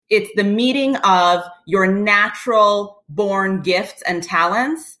it's the meeting of your natural born gifts and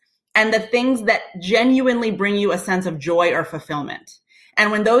talents and the things that genuinely bring you a sense of joy or fulfillment.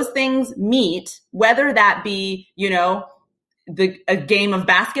 And when those things meet, whether that be, a game of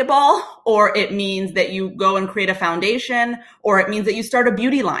basketball, or it means that you go and create a foundation, or it means that you start a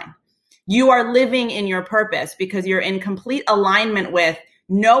beauty line, you are living in your purpose because you're in complete alignment with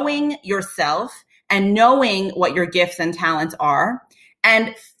knowing yourself and knowing what your gifts and talents are,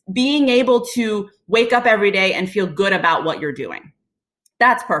 and being able to wake up every day and feel good about what you're doing.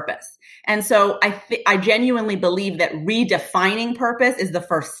 That's purpose. And so I genuinely believe that redefining purpose is the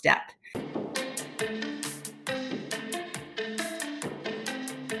first step.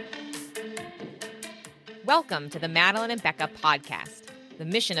 Welcome to the Madeline and Becca podcast. The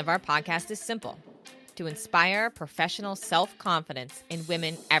mission of our podcast is simple: to inspire professional self-confidence in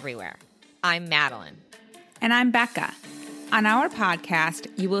women everywhere. I'm Madeline. And I'm Becca. On our podcast,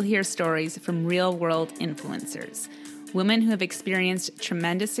 you will hear stories from real-world influencers, women who have experienced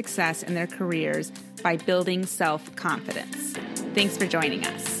tremendous success in their careers by building self-confidence. Thanks for joining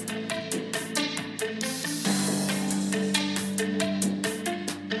us.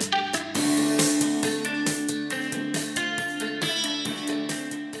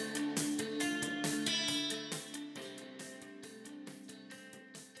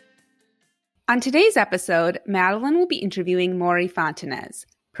 On today's episode, Madeline will be interviewing Mory Fontanez,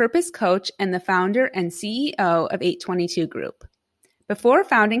 purpose coach and the founder and CEO of 822 Group. Before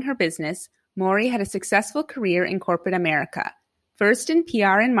founding her business, Mory had a successful career in corporate America, first in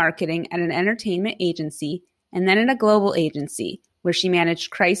PR and marketing at an entertainment agency, and then at a global agency, where she managed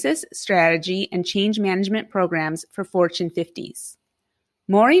crisis, strategy, and change management programs for Fortune 50s.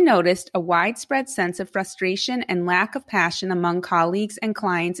 Mory noticed a widespread sense of frustration and lack of passion among colleagues and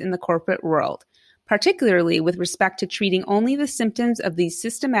clients in the corporate world, particularly with respect to treating only the symptoms of these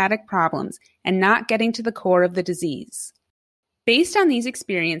systematic problems and not getting to the core of the disease. Based on these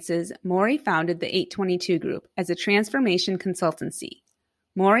experiences, Mory founded the 822 Group as a transformation consultancy.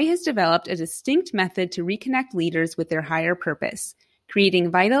 Mory has developed a distinct method to reconnect leaders with their higher purpose, creating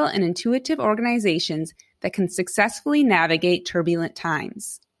vital and intuitive organizations that can successfully navigate turbulent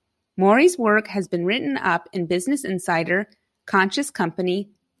times. Mory's work has been written up in Business Insider, Conscious Company,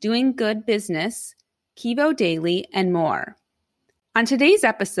 Doing Good Business, Kivo Daily, and more. On today's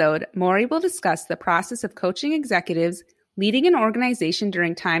episode, Mory will discuss the process of coaching executives, leading an organization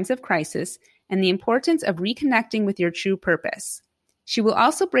during times of crisis, and the importance of reconnecting with your true purpose. She will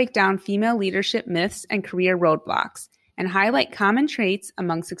also break down female leadership myths and career roadblocks, and highlight common traits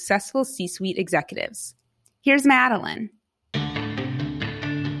among successful C-suite executives. Here's Madeline.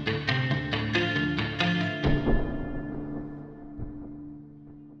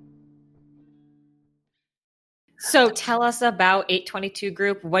 So tell us about 822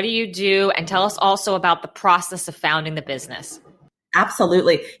 Group. What do you do? And tell us also about the process of founding the business.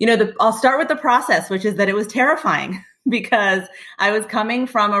 Absolutely. I'll start with the process, which is that it was terrifying because I was coming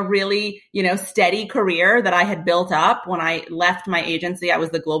from a really, steady career that I had built up. When I left my agency, I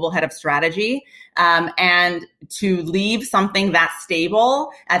was the global head of strategy. And to leave something that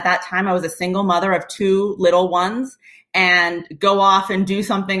stable, at that time, I was a single mother of two little ones, and go off and do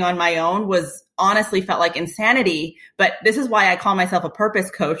something on my own was honestly felt like insanity. But this is why I call myself a purpose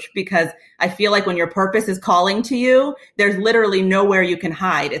coach, because I feel like when your purpose is calling to you, there's literally nowhere you can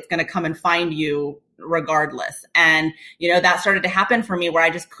hide. It's going to come and find you regardless. And, that started to happen for me where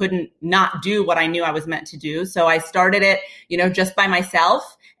I just couldn't not do what I knew I was meant to do. So I started it, just by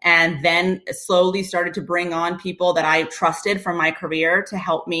myself, and then slowly started to bring on people that I trusted from my career to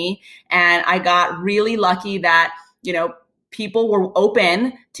help me. And I got really lucky that, people were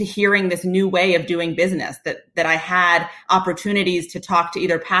open to hearing this new way of doing business, that I had opportunities to talk to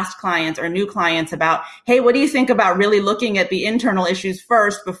either past clients or new clients about, hey, what do you think about really looking at the internal issues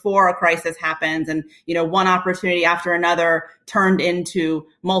first before a crisis happens? And, one opportunity after another turned into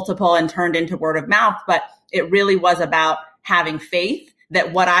multiple and turned into word of mouth. But it really was about having faith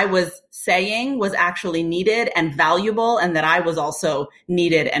that what I was saying was actually needed and valuable, and that I was also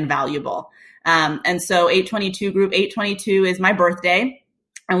needed and valuable. And so 822 Group, 822 is my birthday.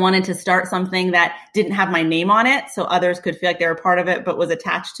 I wanted to start something that didn't have my name on it, so others could feel like they were part of it, but was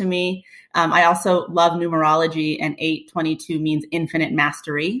attached to me. I also love numerology, and 822 means infinite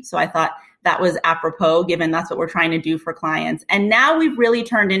mastery. So I thought that was apropos, given that's what we're trying to do for clients. And now we've really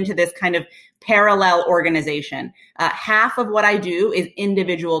turned into this kind of parallel organization. Half of what I do is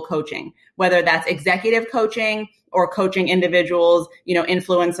individual coaching, whether that's executive coaching or coaching individuals,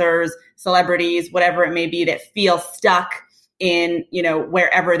 influencers, celebrities, whatever it may be, that feel stuck in,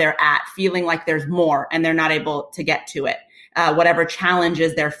 wherever they're at, feeling like there's more and they're not able to get to it. whatever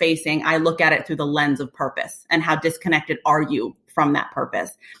challenges they're facing, I look at it through the lens of purpose and how disconnected are you from that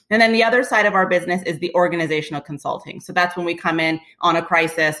purpose. And then the other side of our business is the organizational consulting. So that's when we come in on a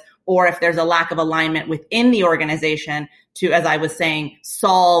crisis, or if there's a lack of alignment within the organization to, as I was saying,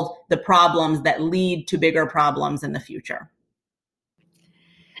 solve the problems that lead to bigger problems in the future.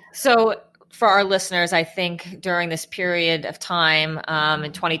 So for our listeners, I think during this period of time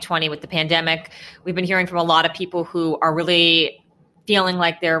in 2020 with the pandemic, we've been hearing from a lot of people who are really feeling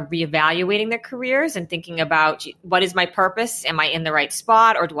like they're reevaluating their careers and thinking about, what is my purpose? Am I in the right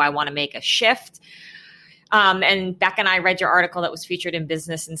spot, or do I want to make a shift? And Becca and I read your article that was featured in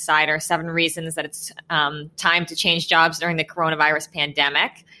Business Insider, 7 reasons that it's time to change jobs during the coronavirus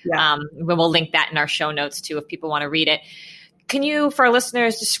pandemic. Yeah. We'll link that in our show notes too, if people want to read it. Can you, for our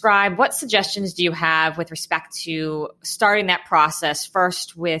listeners, describe what suggestions do you have with respect to starting that process,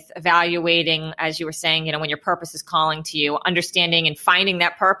 first with evaluating, as you were saying, when your purpose is calling to you, understanding and finding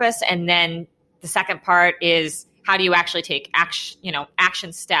that purpose, and then the second part is how do you actually take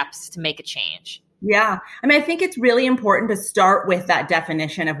action steps to make a change? Yeah. I think it's really important to start with that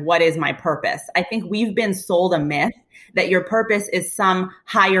definition of what is my purpose. I think we've been sold a myth that your purpose is some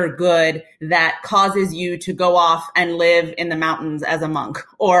higher good that causes you to go off and live in the mountains as a monk,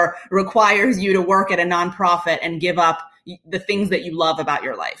 or requires you to work at a nonprofit and give up the things that you love about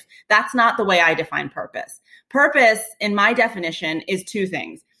your life. That's not the way I define purpose. Purpose, in my definition, is 2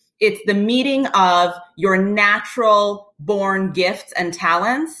 things. It's the meeting of your natural born gifts and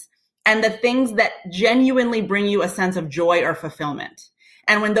talents and the things that genuinely bring you a sense of joy or fulfillment.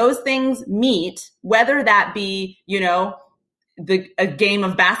 And when those things meet, whether that be, a game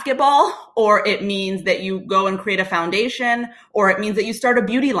of basketball, or it means that you go and create a foundation, or it means that you start a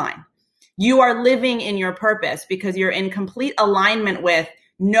beauty line, you are living in your purpose because you're in complete alignment with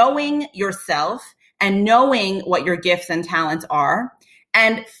knowing yourself and knowing what your gifts and talents are,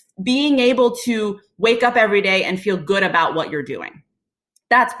 and being able to wake up every day and feel good about what you're doing.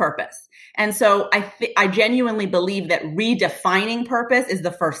 That's purpose. And so I genuinely believe that redefining purpose is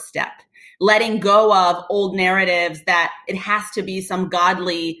the first step. Letting go of old narratives that it has to be some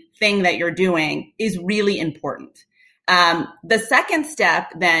godly thing that you're doing is really important. The second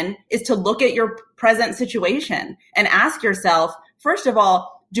step then is to look at your present situation and ask yourself, first of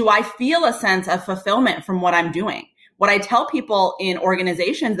all, do I feel a sense of fulfillment from what I'm doing? What I tell people in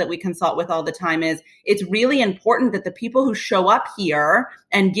organizations that we consult with all the time is it's really important that the people who show up here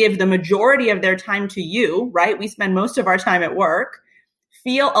and give the majority of their time to you, right? We spend most of our time at work,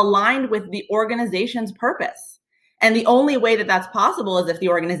 feel aligned with the organization's purpose. And the only way that that's possible is if the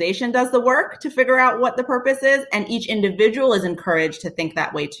organization does the work to figure out what the purpose is, and each individual is encouraged to think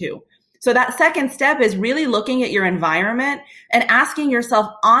that way too. So that second step is really looking at your environment and asking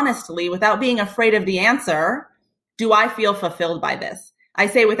yourself honestly, without being afraid of the answer, do I feel fulfilled by this? I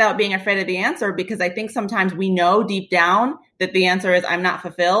say without being afraid of the answer because I think sometimes we know deep down that the answer is I'm not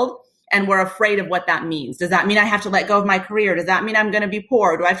fulfilled, and we're afraid of what that means. Does that mean I have to let go of my career? Does that mean I'm going to be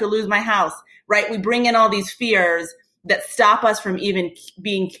poor? Do I have to lose my house? Right? We bring in all these fears that stop us from even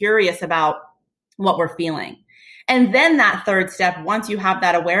being curious about what we're feeling. And then that third step, once you have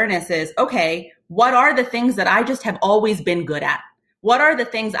that awareness, is, okay, what are the things that I just have always been good at? What are the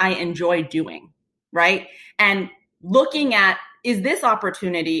things I enjoy doing? Right? And looking at, is this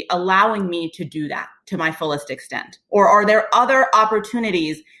opportunity allowing me to do that to my fullest extent? Or are there other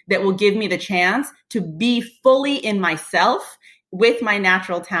opportunities that will give me the chance to be fully in myself with my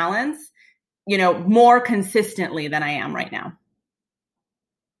natural talents, more consistently than I am right now?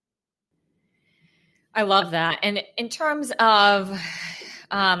 I love that. And in terms of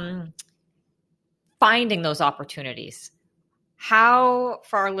finding those opportunities, how,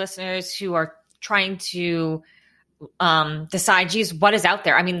 for our listeners who are trying to decide, geez, what is out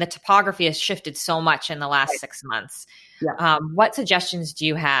there? The topography has shifted so much in the last 6 months. Yeah. What suggestions do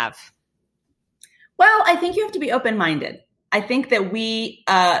you have? Well, I think you have to be open-minded. I think that we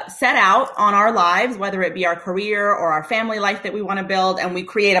set out on our lives, whether it be our career or our family life that we want to build, and we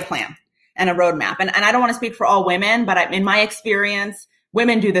create a plan and a roadmap. And I don't want to speak for all women, but in my experience,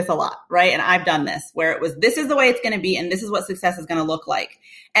 women do this a lot, right? And I've done this, where it was, this is the way it's going to be, and this is what success is going to look like.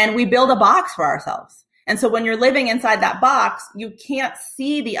 And we build a box for ourselves. And so when you're living inside that box, you can't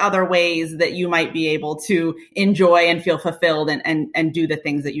see the other ways that you might be able to enjoy and feel fulfilled and do the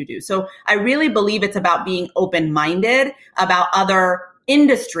things that you do. So I really believe it's about being open-minded about other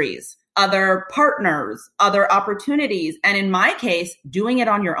industries, other partners, other opportunities. And in my case, doing it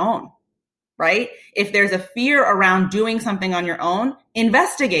on your own, right? If there's a fear around doing something on your own,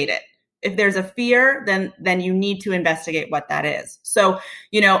 investigate it. If there's a fear, then you need to investigate what that is. So,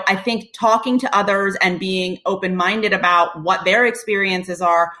 I think talking to others and being open-minded about what their experiences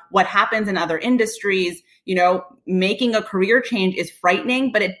are, what happens in other industries, making a career change is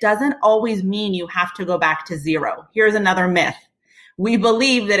frightening, but it doesn't always mean you have to go back to zero. Here's another myth. We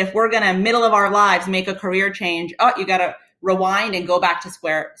believe that if we're going to middle of our lives make a career change, you got to rewind and go back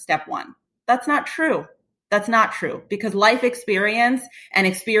to step one. That's not true. That's not true, because life experience and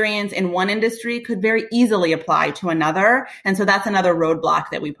experience in one industry could very easily apply to another. And so that's another roadblock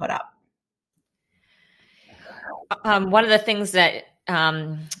that we put up. One of the things that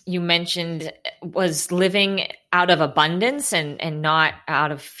you mentioned was living out of abundance and not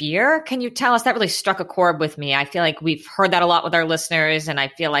out of fear. Can you tell us? That really struck a chord with me. I feel like we've heard that a lot with our listeners, and I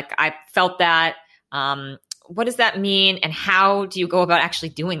feel like I felt that. What does that mean, and how do you go about actually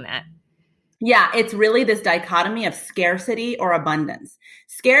doing that? Yeah, it's really this dichotomy of scarcity or abundance.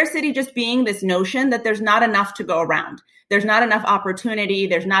 Scarcity just being this notion that there's not enough to go around. There's not enough opportunity.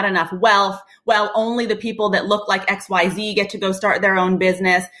 There's not enough wealth. Well, only the people that look like XYZ get to go start their own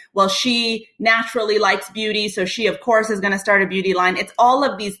business. Well, she naturally likes beauty, so she, of course, is going to start a beauty line. It's all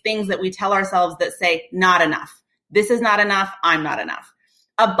of these things that we tell ourselves that say, not enough. This is not enough. I'm not enough.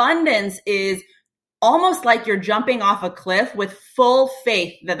 Abundance is almost like you're jumping off a cliff with full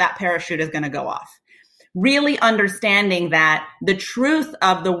faith that that parachute is going to go off. Really understanding that the truth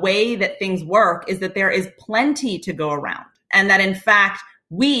of the way that things work is that there is plenty to go around. And that in fact,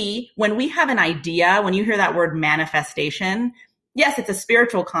 when we have an idea, when you hear that word manifestation, yes, it's a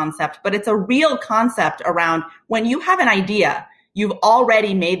spiritual concept, but it's a real concept around when you have an idea, you've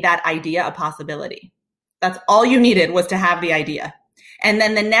already made that idea a possibility. That's all you needed was to have the idea. And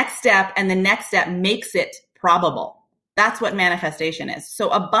then the next step and the next step makes it probable. That's what manifestation is. So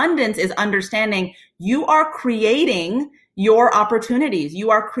abundance is understanding you are creating your opportunities.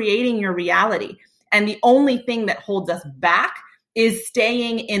 You are creating your reality. And the only thing that holds us back is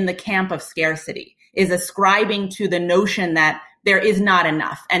staying in the camp of scarcity, is ascribing to the notion that there is not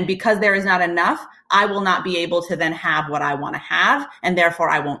enough. And because there is not enough, I will not be able to then have what I want to have, and therefore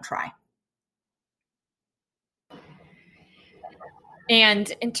I won't try.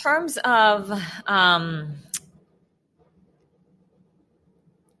 And in terms of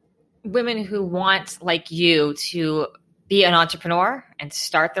women who want, like you, to be an entrepreneur and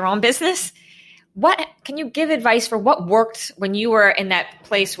start their own business, what can you give advice for what worked when you were in that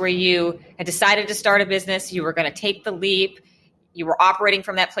place where you had decided to start a business, you were going to take the leap, you were operating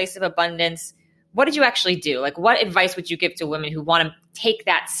from that place of abundance? What did you actually do? Like, what advice would you give to women who want to take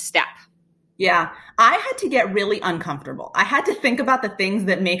that step? Yeah, I had to get really uncomfortable. I had to think about the things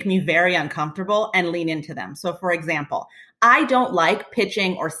that make me very uncomfortable and lean into them. So for example, I don't like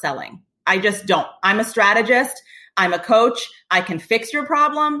pitching or selling. I just don't. I'm a strategist. I'm a coach. I can fix your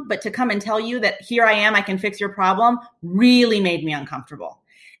problem, but to come and tell you that here I am, I can fix your problem really made me uncomfortable.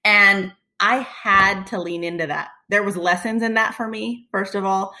 And I had to lean into that. There was lessons in that for me, first of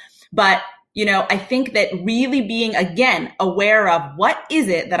all, but I think that really being, again, aware of what is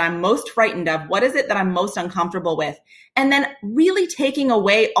it that I'm most frightened of? What is it that I'm most uncomfortable with? And then really taking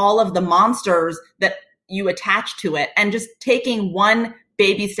away all of the monsters that you attach to it and just taking one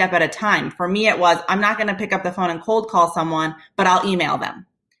baby step at a time. For me, it was, I'm not going to pick up the phone and cold call someone, but I'll email them.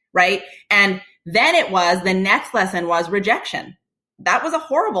 Right. And then the next lesson was rejection. That's a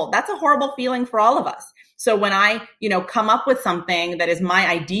horrible feeling for all of us. So when I, come up with something that is my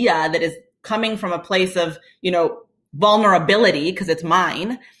idea, that is coming from a place of, vulnerability because it's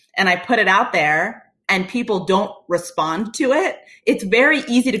mine, and I put it out there and people don't respond to it, it's very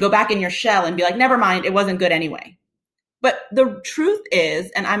easy to go back in your shell and be like, never mind, it wasn't good anyway. But the truth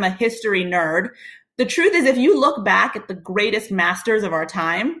is, and I'm a history nerd, the truth is if you look back at the greatest masters of our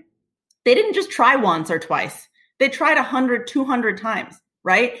time, they didn't just try once or twice. They tried 100, 200 times,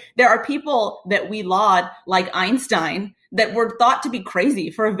 right? There are people that we laud like Einstein that were thought to be crazy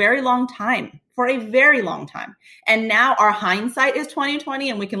for a very long time. And now our hindsight is 2020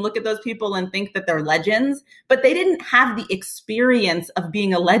 and we can look at those people and think that they're legends, but they didn't have the experience of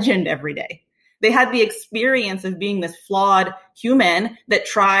being a legend every day. They had the experience of being this flawed human that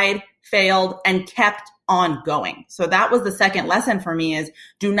tried, failed, and kept on going. So that was the second lesson for me, is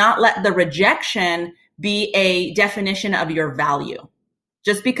do not let the rejection be a definition of your value.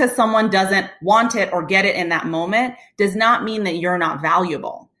 Just because someone doesn't want it or get it in that moment does not mean that you're not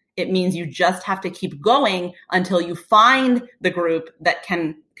valuable. It means you just have to keep going until you find the group that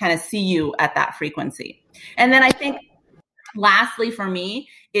can kind of see you at that frequency. And then I think lastly for me,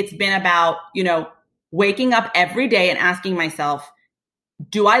 it's been about, waking up every day and asking myself,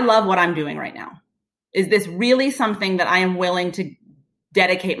 do I love what I'm doing right now? Is this really something that I am willing to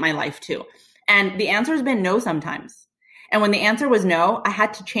dedicate my life to? And the answer has been no sometimes. And when the answer was no, I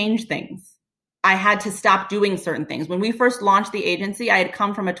had to change things. I had to stop doing certain things. When we first launched the agency, I had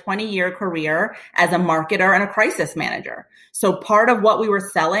come from a 20-year career as a marketer and a crisis manager. So part of what we were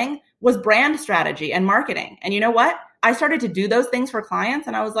selling was brand strategy and marketing. And you know what? I started to do those things for clients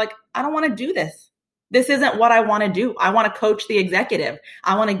and I was like, I don't want to do this. This isn't what I want to do. I want to coach the executive.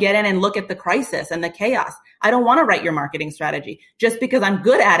 I want to get in and look at the crisis and the chaos. I don't want to write your marketing strategy. Just because I'm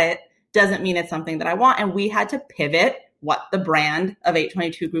good at it doesn't mean it's something that I want. And we had to pivot what the brand of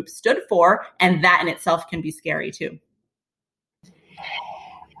 822 Group stood for. And that in itself can be scary too.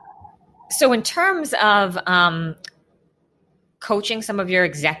 So in terms of coaching some of your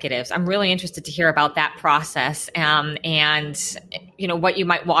executives, I'm really interested to hear about that process and what you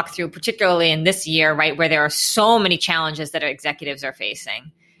might walk through, particularly in this year, right, where there are so many challenges that our executives are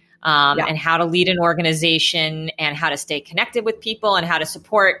facing, and how to lead an organization and how to stay connected with people and how to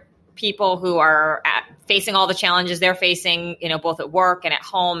support people who are facing all the challenges they're facing, both at work and at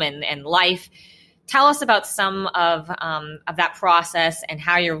home and life. Tell us about some of that process and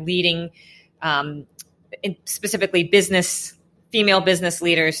how you're leading, specifically female business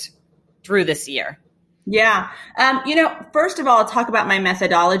leaders through this year. Yeah. First of all, I'll talk about my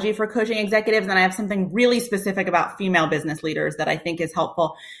methodology for coaching executives, and I have something really specific about female business leaders that I think is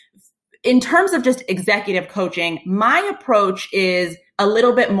helpful. In terms of just executive coaching, my approach is a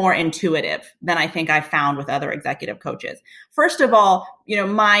little bit more intuitive than I think I found with other executive coaches. First of all,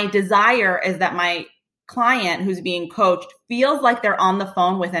 my desire is that my client who's being coached feels like they're on the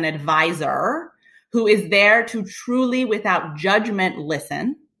phone with an advisor who is there to truly, without judgment,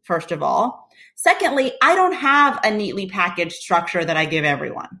 listen, first of all. Secondly, I don't have a neatly packaged structure that I give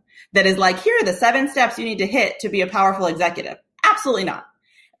everyone that is like, here are the 7 steps you need to hit to be a powerful executive. Absolutely not.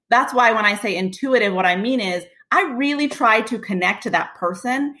 That's why when I say intuitive, what I mean is I really try to connect to that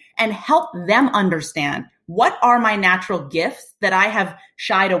person and help them understand what are my natural gifts that I have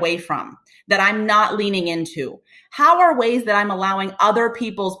shied away from, that I'm not leaning into. How are ways that I'm allowing other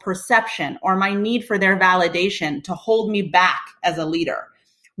people's perception or my need for their validation to hold me back as a leader?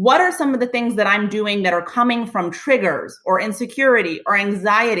 What are some of the things that I'm doing that are coming from triggers or insecurity or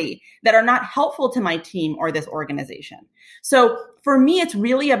anxiety that are not helpful to my team or this organization? So for me, it's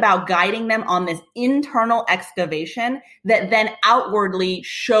really about guiding them on this internal excavation that then outwardly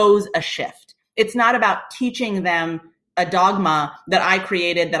shows a shift. It's not about teaching them a dogma that I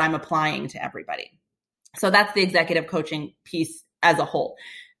created that I'm applying to everybody. So that's the executive coaching piece as a whole.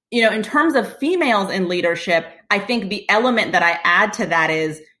 In terms of females in leadership, I think the element that I add to that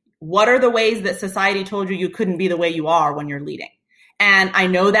is, what are the ways that society told you couldn't be the way you are when you're leading? And I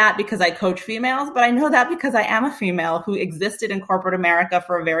know that because I coach females, but I know that because I am a female who existed in corporate America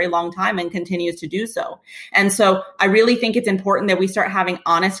for a very long time and continues to do so. And so I really think it's important that we start having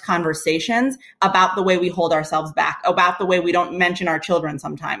honest conversations about the way we hold ourselves back, about the way we don't mention our children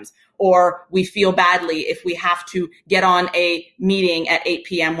sometimes, or we feel badly if we have to get on a meeting at 8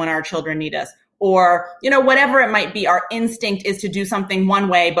 p.m. when our children need us. Or, whatever it might be, our instinct is to do something one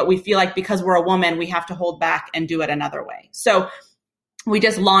way, but we feel like because we're a woman, we have to hold back and do it another way. So we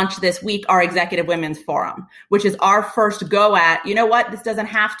just launched this week our Executive Women's Forum, which is our first go at, this doesn't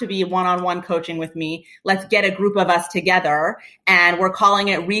have to be one-on-one coaching with me. Let's get a group of us together, and we're calling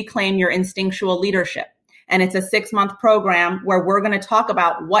it Reclaim Your Instinctual Leadership. And it's a 6-month program where we're going to talk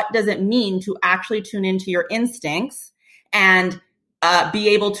about what does it mean to actually tune into your instincts and be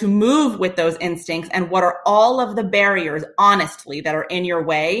able to move with those instincts, and what are all of the barriers, honestly, that are in your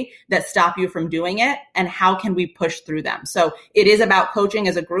way that stop you from doing it, and how can we push through them? So it is about coaching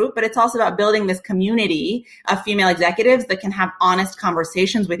as a group, but it's also about building this community of female executives that can have honest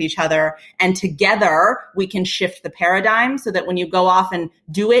conversations with each other, and together we can shift the paradigm so that when you go off and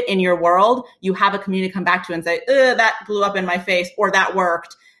do it in your world, you have a community come back to and say, that blew up in my face, or that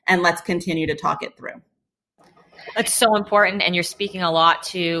worked, and let's continue to talk it through. That's so important. And you're speaking a lot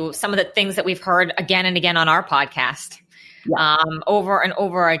to some of the things that we've heard again and again on our podcast, over and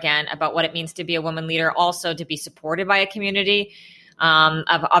over again, about what it means to be a woman leader, also to be supported by a community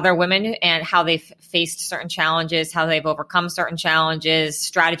of other women, and how they've faced certain challenges, how they've overcome certain challenges,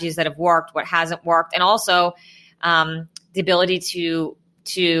 strategies that have worked, what hasn't worked, and also the ability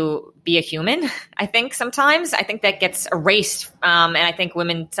to be a human. I think that gets erased. And I think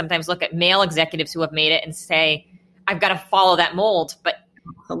women sometimes look at male executives who have made it and say, I've got to follow that mold, but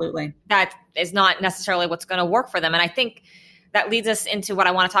absolutely, that is not necessarily what's going to work for them. And I think that leads us into what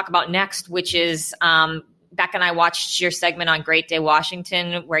I want to talk about next, which is, Beck and I watched your segment on Great Day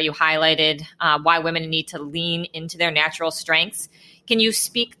Washington, where you highlighted why women need to lean into their natural strengths. Can you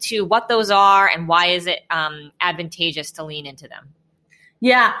speak to what those are and why is it advantageous to lean into them?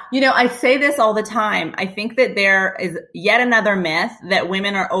 Yeah. I say this all the time. I think that there is yet another myth that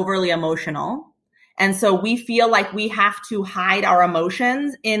women are overly emotional. And so we feel like we have to hide our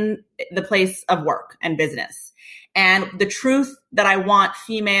emotions in the place of work and business. And the truth that I want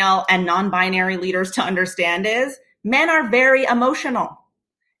female and non-binary leaders to understand is men are very emotional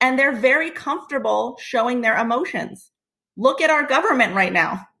and they're very comfortable showing their emotions. Look at our government right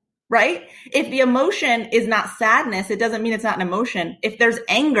now. Right? If the emotion is not sadness, it doesn't mean it's not an emotion. If there's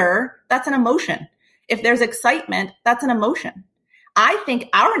anger, that's an emotion. If there's excitement, that's an emotion. I think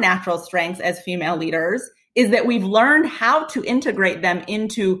our natural strengths as female leaders is that we've learned how to integrate them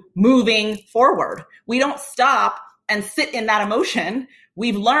into moving forward. We don't stop and sit in that emotion.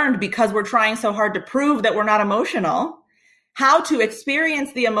 We've learned, because we're trying so hard to prove that we're not emotional, how to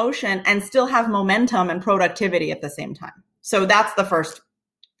experience the emotion and still have momentum and productivity at the same time. So that's the first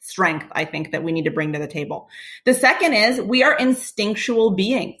strength, I think, that we need to bring to the table. The second is we are instinctual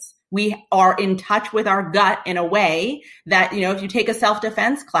beings. We are in touch with our gut in a way that, if you take a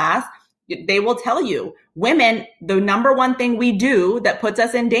self-defense class, they will tell you, women, the number one thing we do that puts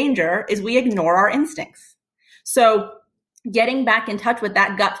us in danger is we ignore our instincts. So getting back in touch with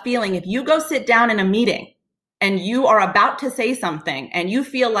that gut feeling, if you go sit down in a meeting and you are about to say something and you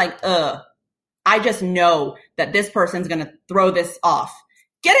feel like, I just know that this person's going to throw this off.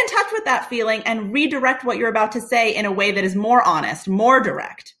 Get in touch with that feeling and redirect what you're about to say in a way that is more honest, more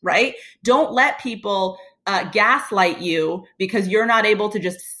direct, right? Don't let people gaslight you because you're not able to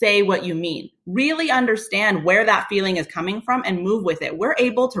just say what you mean. Really understand where that feeling is coming from and move with it. We're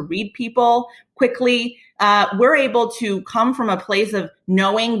able to read people quickly. We're able to come from a place of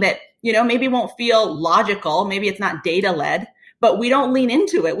knowing that, maybe it won't feel logical. Maybe it's not data led, but we don't lean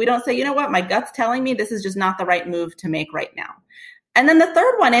into it. We don't say, you know what, my gut's telling me this is just not the right move to make right now. And then the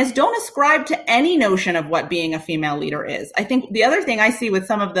third one is don't ascribe to any notion of what being a female leader is. I think the other thing I see with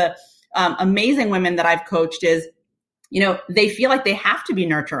some of the amazing women that I've coached is, they feel like they have to be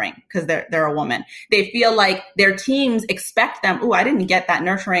nurturing because they're a woman. They feel like their teams expect them. Oh, I didn't get that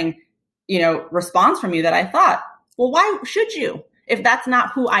nurturing, response from you that I thought. Well, why should you if that's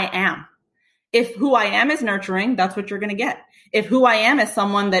not who I am? If who I am is nurturing, that's what you're going to get. If who I am is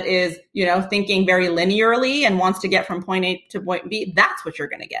someone that is, thinking very linearly and wants to get from point A to point B, that's what you're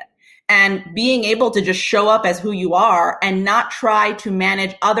going to get. And being able to just show up as who you are and not try to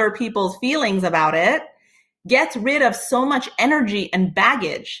manage other people's feelings about it gets rid of so much energy and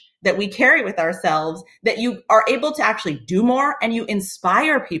baggage that we carry with ourselves that you are able to actually do more and you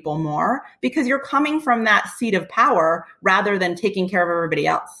inspire people more because you're coming from that seat of power rather than taking care of everybody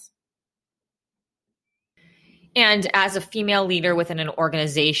else. And as a female leader within an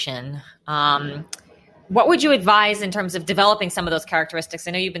organization, what would you advise in terms of developing some of those characteristics?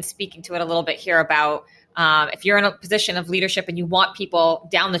 I know you've been speaking to it a little bit here about if you're in a position of leadership and you want people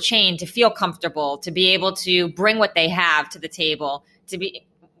down the chain to feel comfortable, to be able to bring what they have to the table,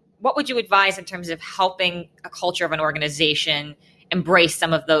 what would you advise in terms of helping a culture of an organization embrace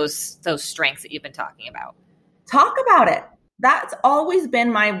some of those strengths that you've been talking about? Talk about it. That's always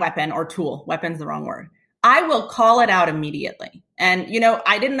been my weapon or tool. Weapon's the wrong word. I will call it out immediately. And,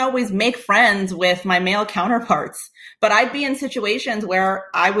 I didn't always make friends with my male counterparts, but I'd be in situations where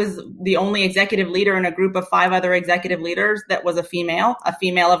I was the only executive leader in a group of 5 other executive leaders that was a female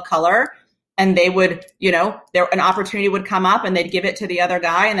of color. And they would, an opportunity would come up and they'd give it to the other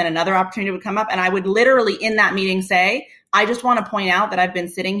guy. And then another opportunity would come up. And I would literally in that meeting say, I just want to point out that I've been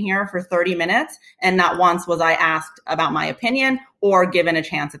sitting here for 30 minutes and not once was I asked about my opinion or given a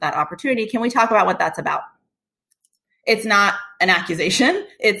chance at that opportunity. Can we talk about what that's about? It's not an accusation.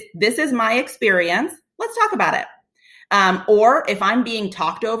 This is my experience. Let's talk about it. Or if I'm being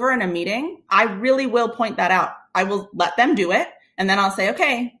talked over in a meeting, I really will point that out. I will let them do it. And then I'll say,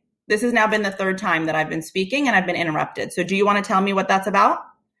 okay, this has now been the 3rd time that I've been speaking and I've been interrupted. So do you want to tell me what that's about?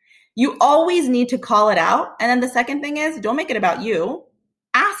 You always need to call it out. And then the second thing is don't make it about you.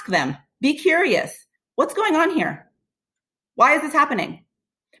 Ask them. Be curious. What's going on here? Why is this happening?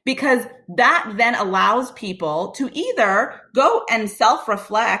 Because that then allows people to either go and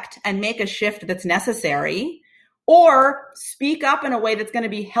self-reflect and make a shift that's necessary or speak up in a way that's going to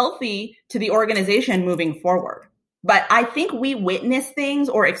be healthy to the organization moving forward. But I think we witness things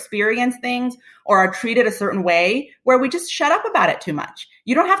or experience things or are treated a certain way where we just shut up about it too much.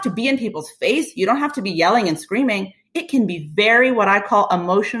 You don't have to be in people's face. You don't have to be yelling and screaming. It can be very what I call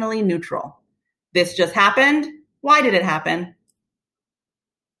emotionally neutral. This just happened. Why did it happen?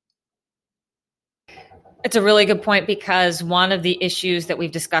 It's a really good point because one of the issues that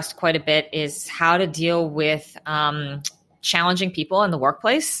we've discussed quite a bit is how to deal with challenging people in the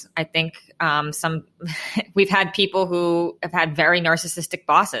workplace. I think we've had people who have had very narcissistic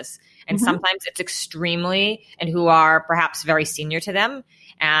bosses, and sometimes it's extremely, and who are perhaps very senior to them,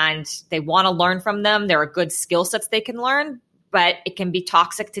 and they want to learn from them. There are good skill sets they can learn, but it can be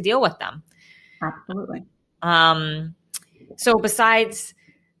toxic to deal with them. Absolutely. So besides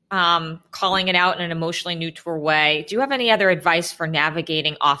calling it out in an emotionally neutral way, do you have any other advice for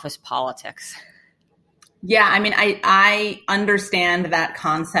navigating office politics? Yeah, I mean, I understand that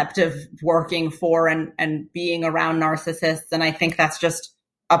concept of working for and being around narcissists. And I think that's just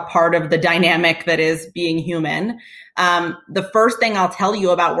a part of the dynamic that is being human. The first thing I'll tell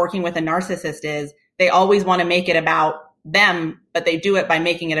you about working with a narcissist is they always want to make it about them, but they do it by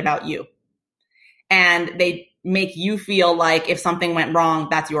making it about you. And they make you feel like if something went wrong,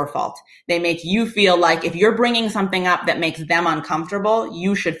 that's your fault. They make you feel like if you're bringing something up that makes them uncomfortable,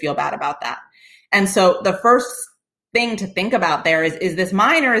 you should feel bad about that. And so the first thing to think about there is this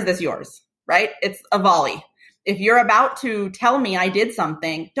mine or is this yours, right? It's a volley. If you're about to tell me I did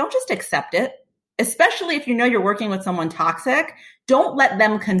something, don't just accept it, especially if you know you're working with someone toxic. Don't let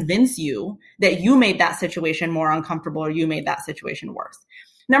them convince you that you made that situation more uncomfortable or you made that situation worse.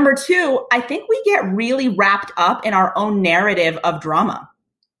 Number two, I think we get really wrapped up in our own narrative of drama,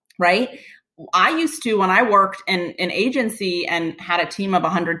 right? I used to, when I worked in an agency and had a team of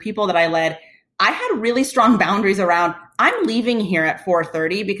 100 people that I led, I had really strong boundaries around, I'm leaving here at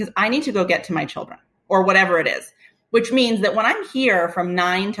 4:30 because I need to go get to my children or whatever it is, which means that when I'm here from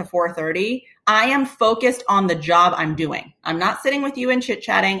 9 to 4:30, I am focused on the job I'm doing. I'm not sitting with you and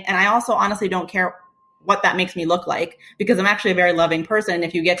chit-chatting. And I also honestly don't care what that makes me look like because I'm actually a very loving person. And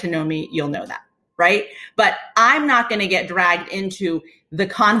if you get to know me, you'll know that, right? But I'm not going to get dragged into the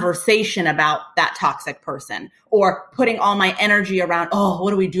conversation about that toxic person or putting all my energy around, oh,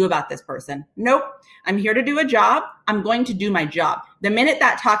 what do we do about this person? Nope. I'm here to do a job. I'm going to do my job. The minute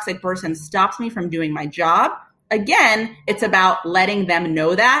that toxic person stops me from doing my job, again, it's about letting them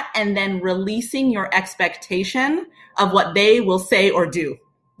know that and then releasing your expectation of what they will say or do.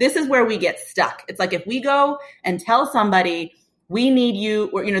 This is where we get stuck. It's like if we go and tell somebody, we need you,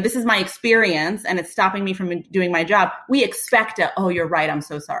 or, this is my experience and it's stopping me from doing my job. We expect oh, you're right. I'm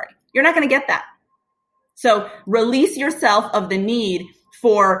so sorry. You're not going to get that. So release yourself of the need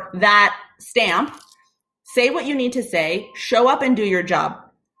for that stamp. Say what you need to say, show up and do your job.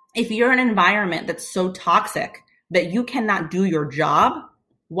 If you're in an environment that's so toxic that you cannot do your job,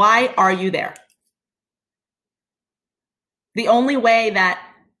 why are you there? The only way that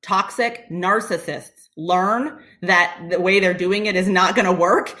toxic narcissists learn that the way they're doing it is not going to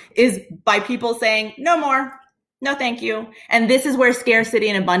work is by people saying, no more, no thank you. And this is where scarcity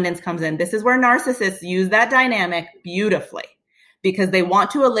and abundance comes in. This is where narcissists use that dynamic beautifully because they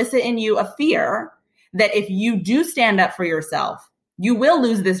want to elicit in you a fear that if you do stand up for yourself, you will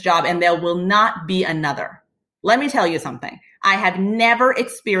lose this job and there will not be another. Let me tell you something. I have never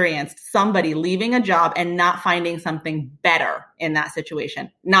experienced somebody leaving a job and not finding something better in that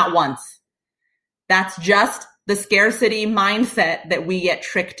situation. Not once. That's just the scarcity mindset that we get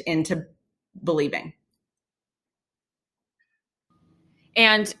tricked into believing.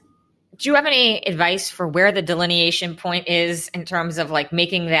 And do you have any advice for where the delineation point is in terms of like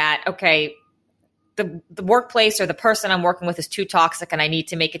making that, okay, the workplace or the person I'm working with is too toxic and I need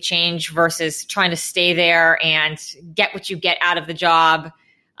to make a change versus trying to stay there and get what you get out of the job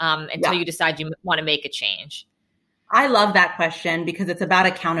until you decide you want to make a change? I love that question because it's about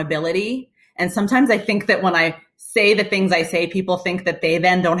accountability. And sometimes I think that when I say the things I say, people think that they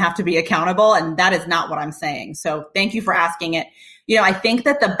then don't have to be accountable. And that is not what I'm saying. So thank you for asking it. I think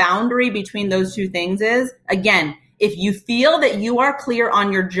that the boundary between those two things is, again, if you feel that you are clear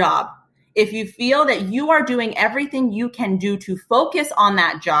on your job, if you feel that you are doing everything you can do to focus on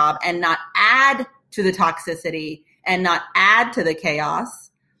that job and not add to the toxicity and not add to the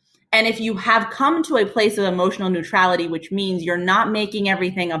chaos, and if you have come to a place of emotional neutrality, which means you're not making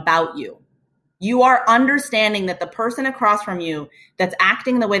everything about you, you are understanding that the person across from you that's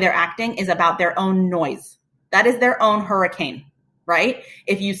acting the way they're acting is about their own noise. That is their own hurricane, right?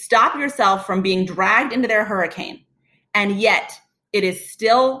 If you stop yourself from being dragged into their hurricane, and yet it is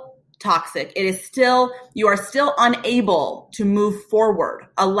still toxic, you are still unable to move forward.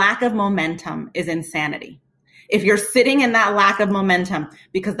 A lack of momentum is insanity. If you're sitting in that lack of momentum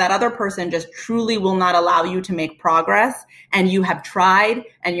because that other person just truly will not allow you to make progress and you have tried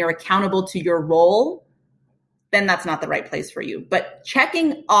and you're accountable to your role, then that's not the right place for you. But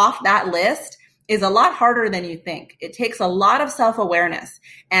checking off that list is a lot harder than you think. It takes a lot of self-awareness.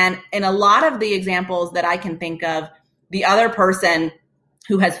 And in a lot of the examples that I can think of, the other person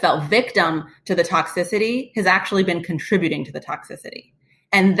who has felt victim to the toxicity has actually been contributing to the toxicity.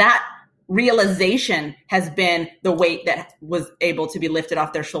 And that realization has been the weight that was able to be lifted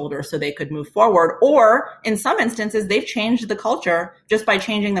off their shoulders so they could move forward. Or in some instances, they've changed the culture just by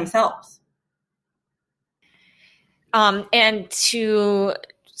changing themselves. And to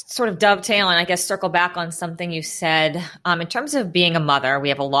sort of dovetail and I guess circle back on something you said, in terms of being a mother, we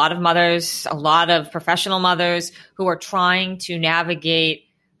have a lot of mothers, a lot of professional mothers who are trying to navigate,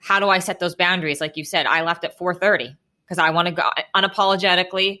 how do I set those boundaries? Like you said, I left at 4:30 because I want to go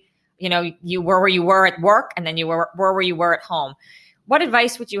unapologetically. You know, you were where you were at work and then you were where you were at home. What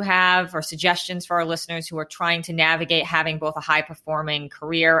advice would you have or suggestions for our listeners who are trying to navigate having both a high performing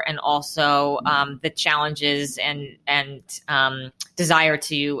career and also the challenges and desire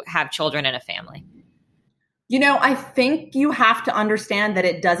to have children and a family? You know, I think you have to understand that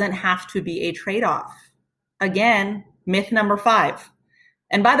it doesn't have to be a trade-off. Again, myth number 5.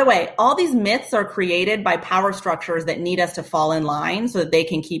 And by the way, all these myths are created by power structures that need us to fall in line so that they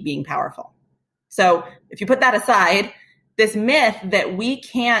can keep being powerful. So if you put that aside, this myth that we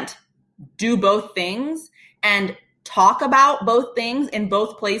can't do both things and talk about both things in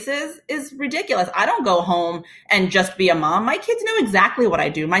both places is ridiculous. I don't go home and just be a mom. My kids know exactly what I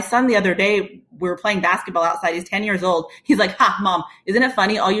do. My son the other day, we were playing basketball outside. He's 10 years old. He's like, "Ha, Mom, isn't it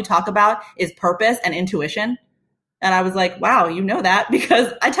funny? All you talk about is purpose and intuition." And I was like, wow, you know that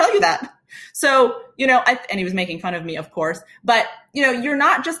because I tell you that. So, you know, and he was making fun of me, of course, but you know, you're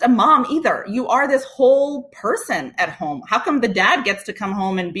not just a mom either. You are this whole person at home. How come the dad gets to come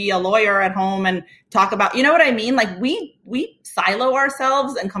home and be a lawyer at home and talk about, you know what I mean? Like we silo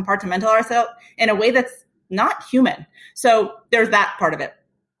ourselves and compartmentalize ourselves in a way that's not human. So there's that part of it.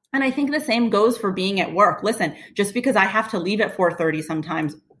 And I think the same goes for being at work. Listen, just because I have to leave at 4:30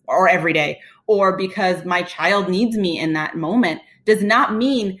 sometimes or every day, or because my child needs me in that moment, does not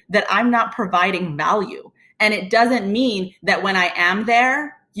mean that I'm not providing value. And it doesn't mean that when I am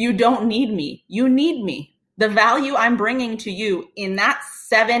there, you don't need me. You need me. The value I'm bringing to you in that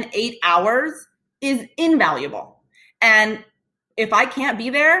 7-8 hours is invaluable. And if I can't be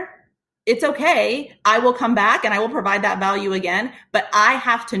there, it's okay. I will come back and I will provide that value again, but I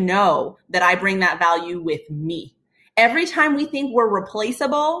have to know that I bring that value with me. Every time we think we're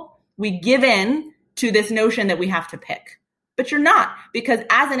replaceable, we give in to this notion that we have to pick. But you're not, because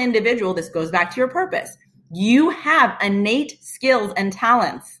as an individual, this goes back to your purpose. You have innate skills and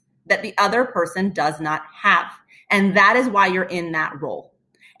talents that the other person does not have. And that is why you're in that role.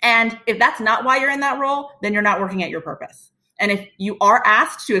 And if that's not why you're in that role, then you're not working at your purpose. And if you are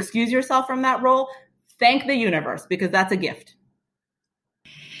asked to excuse yourself from that role, thank the universe, because that's a gift.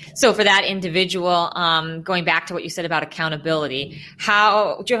 So for that individual, going back to what you said about accountability,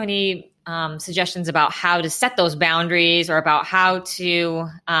 do you have any suggestions about how to set those boundaries or about how to,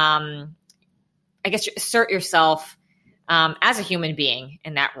 assert yourself as a human being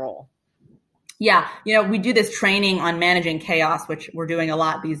in that role? Yeah. You know, we do this training on managing chaos, which we're doing a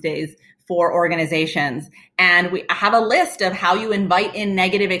lot these days for organizations. And we have a list of how you invite in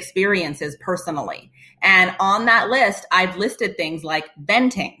negative experiences personally. And on that list, I've listed things like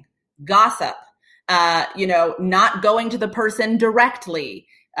venting, gossip, not going to the person directly,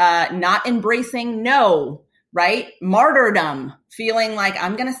 not embracing no, right? Martyrdom, feeling like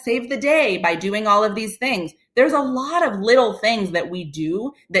I'm going to save the day by doing all of these things. There's a lot of little things that we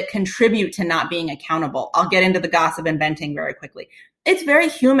do that contribute to not being accountable. I'll get into the gossip and venting very quickly. It's very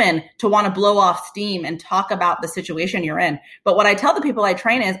human to want to blow off steam and talk about the situation you're in. But what I tell the people I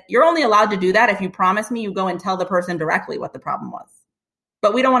train is you're only allowed to do that if you promise me you go and tell the person directly what the problem was.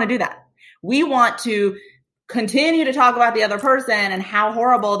 But we don't want to do that. We want to continue to talk about the other person and how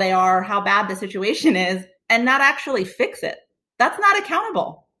horrible they are, how bad the situation is, and not actually fix it. That's not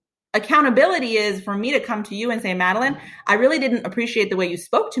accountable. Accountability is for me to come to you and say, Madeline, I really didn't appreciate the way you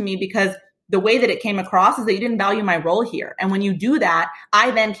spoke to me because the way that it came across is that you didn't value my role here. And when you do that,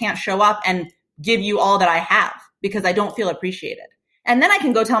 I then can't show up and give you all that I have because I don't feel appreciated. And then I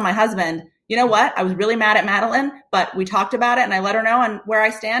can go tell my husband, you know what? I was really mad at Madeline, but we talked about it and I let her know and where I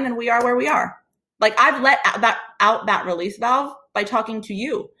stand and we are where we are. Like I've let out that release valve by talking to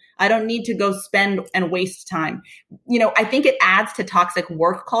you. I don't need to go spend and waste time. You know, I think it adds to toxic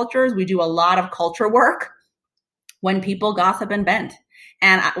work cultures. We do a lot of culture work when people gossip and vent.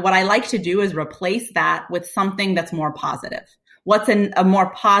 And what I like to do is replace that with something that's more positive. What's a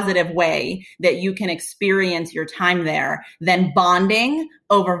more positive way that you can experience your time there than bonding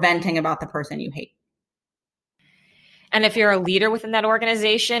over venting about the person you hate? And if you're a leader within that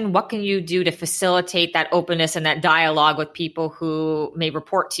organization, what can you do to facilitate that openness and that dialogue with people who may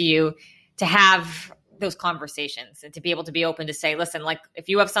report to you to have those conversations and to be able to be open to say, listen, like if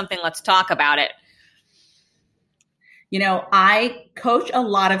you have something, let's talk about it. You know, I coach a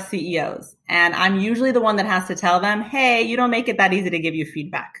lot of CEOs, and I'm usually the one that has to tell them, hey, you don't make it that easy to give you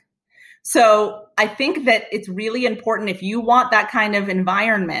feedback. So I think that it's really important, if you want that kind of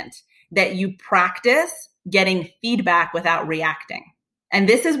environment, that you practice getting feedback without reacting. And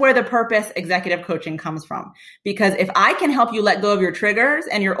this is where the purpose executive coaching comes from. Because if I can help you let go of your triggers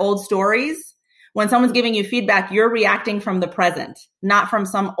and your old stories, when someone's giving you feedback, you're reacting from the present, not from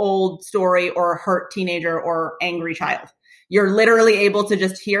some old story or hurt teenager or angry child. You're literally able to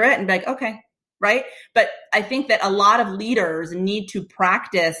just hear it and be like, okay, right? But I think that a lot of leaders need to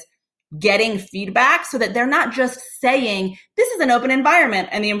practice getting feedback so that they're not just saying, this is an open environment,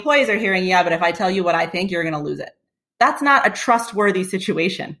 and the employees are hearing, yeah, but if I tell you what I think, you're going to lose it. That's not a trustworthy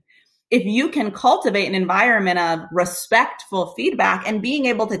situation. If you can cultivate an environment of respectful feedback and being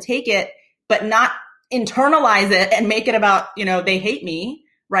able to take it, but not internalize it and make it about, they hate me,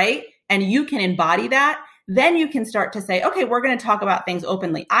 right? And you can embody that, then you can start to say, okay, we're going to talk about things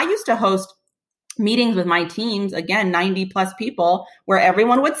openly. I used to host meetings with my teams, again, 90 plus people, where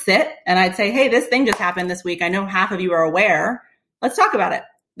everyone would sit and I'd say, hey, this thing just happened this week. I know half of you are aware. Let's talk about it.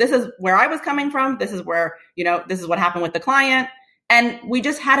 This is where I was coming from. This is where, this is what happened with the client. And we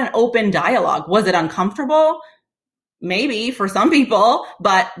just had an open dialogue. Was it uncomfortable? Maybe for some people,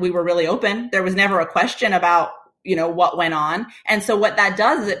 but we were really open. There was never a question about, what went on. And so what that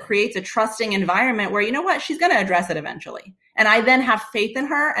does is it creates a trusting environment where, she's going to address it eventually. And I then have faith in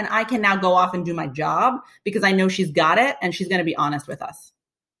her, and I can now go off and do my job because I know she's got it and she's going to be honest with us.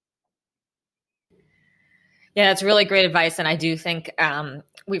 Yeah, that's really great advice. And I do think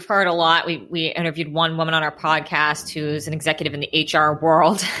we've heard a lot. We interviewed one woman on our podcast who's an executive in the HR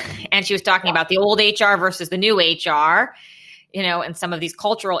world, and she was talking about the old HR versus the new HR, and some of these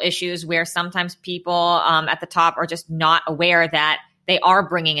cultural issues where sometimes people at the top are just not aware that they are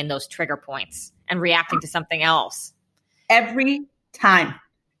bringing in those trigger points and reacting to something else. Every time.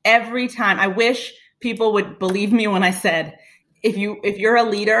 I wish people would believe me when I said, if you're a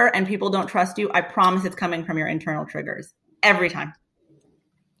leader and people don't trust you, I promise it's coming from your internal triggers every time.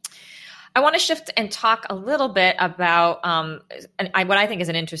 I want to shift and talk a little bit about what I think is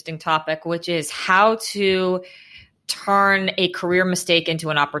an interesting topic, which is how to turn a career mistake into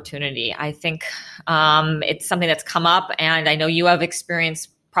an opportunity. I think it's something that's come up, and I know you have experience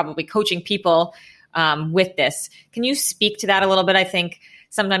probably coaching people with this. Can you speak to that a little bit? I think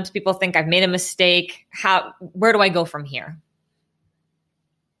sometimes people think I've made a mistake. Where do I go from here?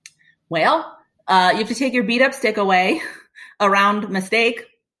 Well, you have to take your beat up stick away around mistake.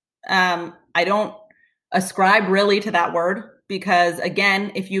 I don't ascribe really to that word because,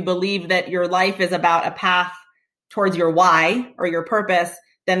 again, if you believe that your life is about a path towards your why or your purpose,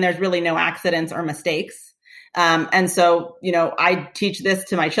 then there's really no accidents or mistakes. And so, I teach this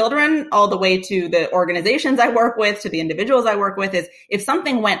to my children all the way to the organizations I work with, to the individuals I work with, is if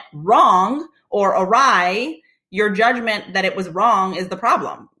something went wrong or awry, your judgment that it was wrong is the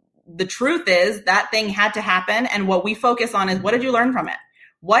problem. The truth is that thing had to happen. And what we focus on is, what did you learn from it?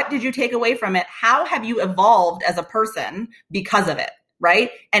 What did you take away from it? How have you evolved as a person because of it?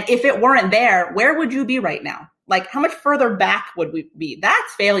 Right. And if it weren't there, where would you be right now? Like, how much further back would we be?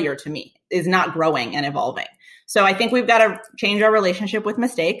 That's failure to me, is not growing and evolving. So I think we've got to change our relationship with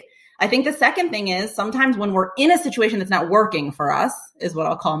mistake. I think the second thing is sometimes when we're in a situation that's not working for us, is what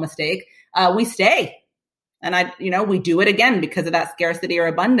I'll call a mistake, we stay. And we do it again because of that scarcity or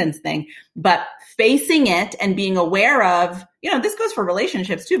abundance thing. But facing it and being aware of, this goes for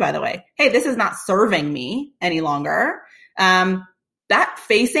relationships too, by the way. Hey, this is not serving me any longer. That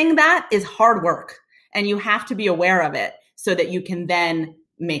facing that is hard work, and you have to be aware of it so that you can then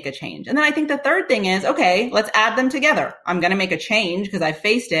make a change. And then I think the third thing is, okay, let's add them together. I'm going to make a change because I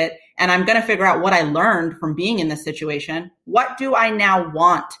faced it, and I'm going to figure out what I learned from being in this situation. What do I now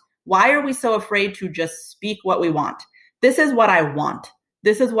want? Why are we so afraid to just speak what we want? This is what I want.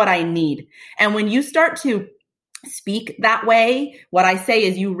 This is what I need. And when you start to speak that way, what I say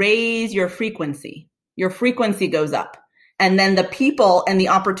is you raise your frequency. Your frequency goes up. And then the people and the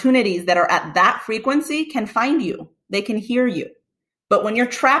opportunities that are at that frequency can find you. They can hear you. But when you're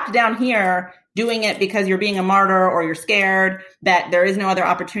trapped down here doing it because you're being a martyr or you're scared that there is no other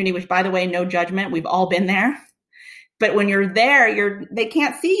opportunity, which, by the way, no judgment. We've all been there. But when you're there, they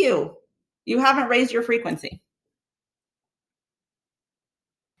can't see you. You haven't raised your frequency.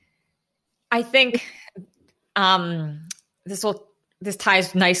 I think this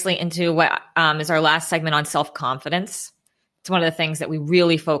ties nicely into what is our last segment on self-confidence. It's one of the things that we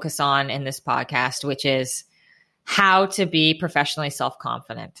really focus on in this podcast, which is how to be professionally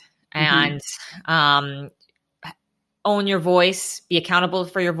self-confident. and own your voice, be accountable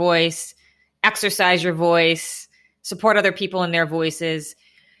for your voice, exercise your voice, support other people in their voices.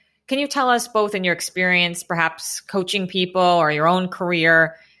 Can you tell us, both in your experience, perhaps coaching people or your own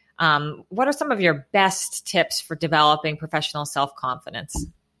career, what are some of your best tips for developing professional self-confidence?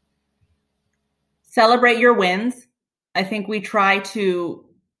 Celebrate your wins. I think we try to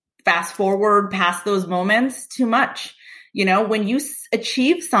fast forward past those moments too much. When you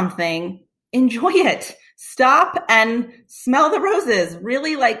achieve something, enjoy it. Stop and smell the roses.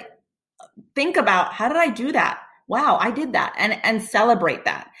 Really think about, how did I do that? Wow, I did that. And celebrate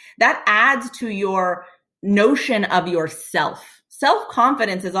that. That adds to your notion of yourself.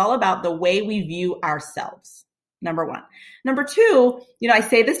 Self-confidence is all about the way we view ourselves. Number one. Number two, I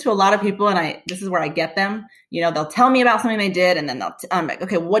say this to a lot of people, and this is where I get them. They'll tell me about something they did, and then I'm like,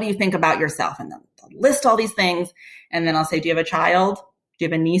 okay, what do you think about yourself? And they'll list all these things. And then I'll say, do you have a child? Do you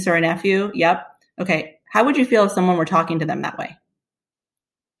have a niece or a nephew? Yep. Okay. How would you feel if someone were talking to them that way?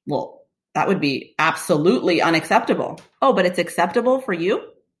 Well, that would be absolutely unacceptable. Oh, but it's acceptable for you?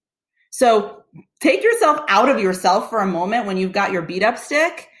 So take yourself out of yourself for a moment when you've got your beat up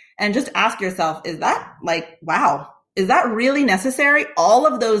stick and just ask yourself, is that wow, is that really necessary? All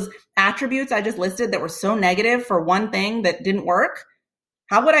of those attributes I just listed that were so negative for one thing that didn't work.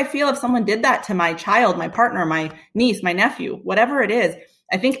 How would I feel if someone did that to my child, my partner, my niece, my nephew, whatever it is?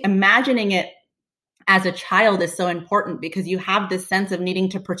 I think imagining it as a child is so important because you have this sense of needing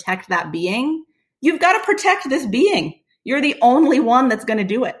to protect that being. You've got to protect this being. You're the only one that's going to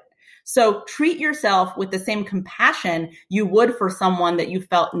do it. So treat yourself with the same compassion you would for someone that you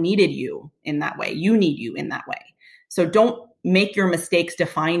felt needed you in that way. You need you in that way. So don't make your mistakes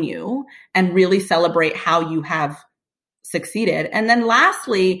define you, and really celebrate how you have succeeded. And then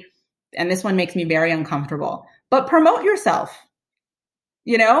lastly, and this one makes me very uncomfortable, but promote yourself.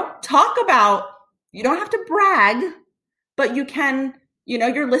 Talk about, you don't have to brag, but you can,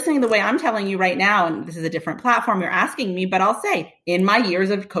 you're listening the way I'm telling you right now, and this is a different platform you're asking me, but I'll say, in my years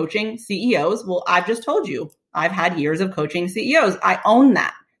of coaching CEOs, well, I've just told you, I've had years of coaching CEOs. I own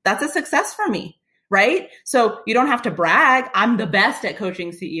that. That's a success for me, right? So you don't have to brag, I'm the best at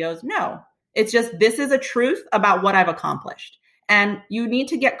coaching CEOs. No, it's just, this is a truth about what I've accomplished. And you need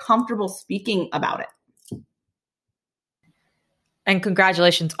to get comfortable speaking about it. And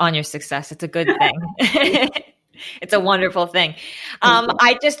congratulations on your success. It's a good thing. It's a wonderful thing. I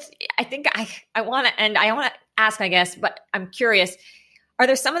want to ask, I guess, but I'm curious, are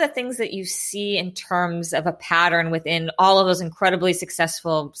there some of the things that you see in terms of a pattern within all of those incredibly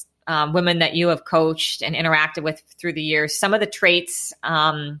successful women that you have coached and interacted with through the years, some of the traits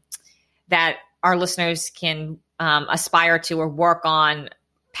that our listeners can aspire to or work on,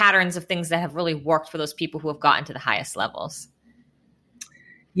 patterns of things that have really worked for those people who have gotten to the highest levels?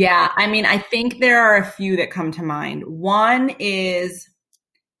 Yeah, I think there are a few that come to mind. One is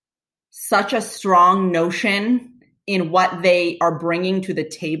such a strong notion in what they are bringing to the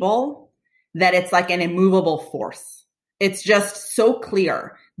table that it's like an immovable force. It's just so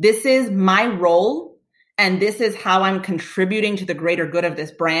clear. This is my role, and this is how I'm contributing to the greater good of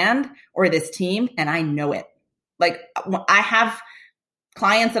this brand or this team, and I know it. I have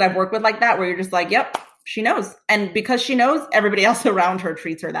clients that I've worked with like that, where you're just like, yep, she knows. And because she knows, everybody else around her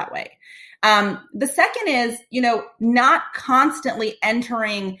treats her that way. The second is, not constantly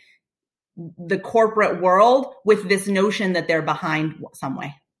entering the corporate world with this notion that they're behind some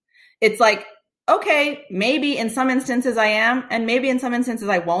way. It's like, okay, maybe in some instances I am, and maybe in some instances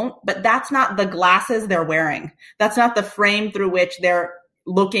I won't, but that's not the glasses they're wearing. That's not the frame through which they're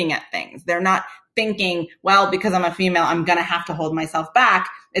looking at things. They're not thinking, well, because I'm a female, I'm going to have to hold myself back.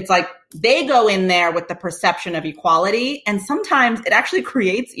 It's like they go in there with the perception of equality. And sometimes it actually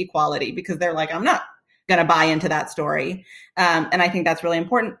creates equality because they're like, I'm not going to buy into that story. And I think that's really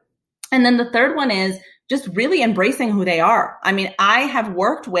important. And then the third one is just really embracing who they are. I have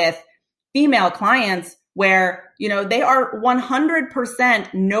worked with female clients where, they are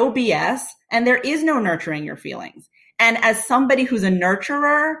 100% no BS, and there is no nurturing your feelings. And as somebody who's a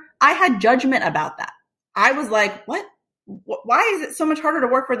nurturer, I had judgment about that. I was like, what? Why is it so much harder to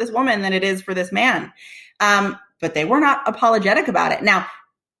work for this woman than it is for this man? But they were not apologetic about it. Now,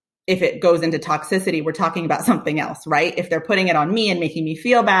 if it goes into toxicity, we're talking about something else, right? If they're putting it on me and making me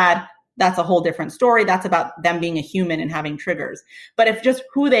feel bad, that's a whole different story. That's about them being a human and having triggers. But if just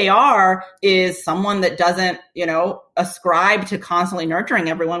who they are is someone that doesn't, ascribe to constantly nurturing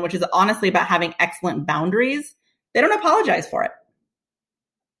everyone, which is honestly about having excellent boundaries, they don't apologize for it.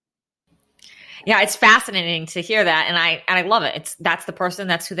 Yeah, it's fascinating to hear that. And I love it. That's the person,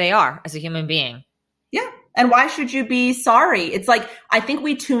 that's who they are as a human being. Yeah. And why should you be sorry? It's like, I think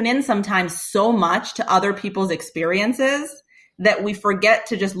we tune in sometimes so much to other people's experiences that we forget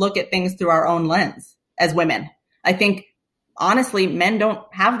to just look at things through our own lens as women. I think, honestly, men don't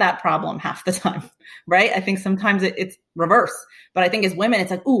have that problem half the time, right? I think sometimes it's reverse. But I think as women,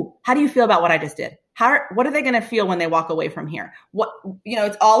 it's like, ooh, how do you feel about what I just did? What are they going to feel when they walk away from here?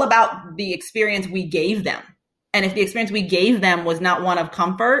 It's all about the experience we gave them. And if the experience we gave them was not one of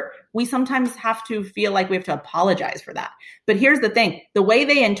comfort, we sometimes have to feel like we have to apologize for that. But here's the thing. The way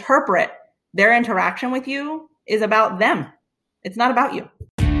they interpret their interaction with you is about them. It's not about you.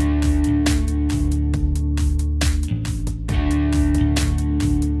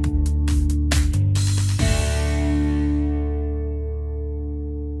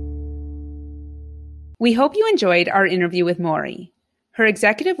 We hope you enjoyed our interview with Mory. Her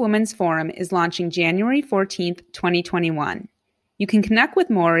Executive Women's Forum is launching January 14th, 2021. You can connect with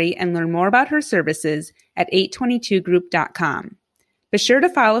Mory and learn more about her services at 822group.com. Be sure to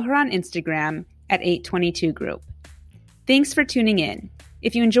follow her on Instagram at 822group. Thanks for tuning in.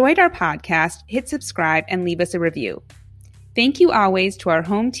 If you enjoyed our podcast, hit subscribe and leave us a review. Thank you always to our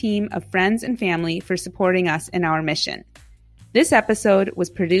home team of friends and family for supporting us in our mission. This episode was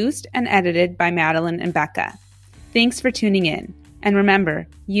produced and edited by Madeline and Becca. Thanks for tuning in. And remember,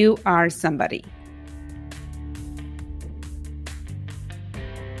 you are somebody.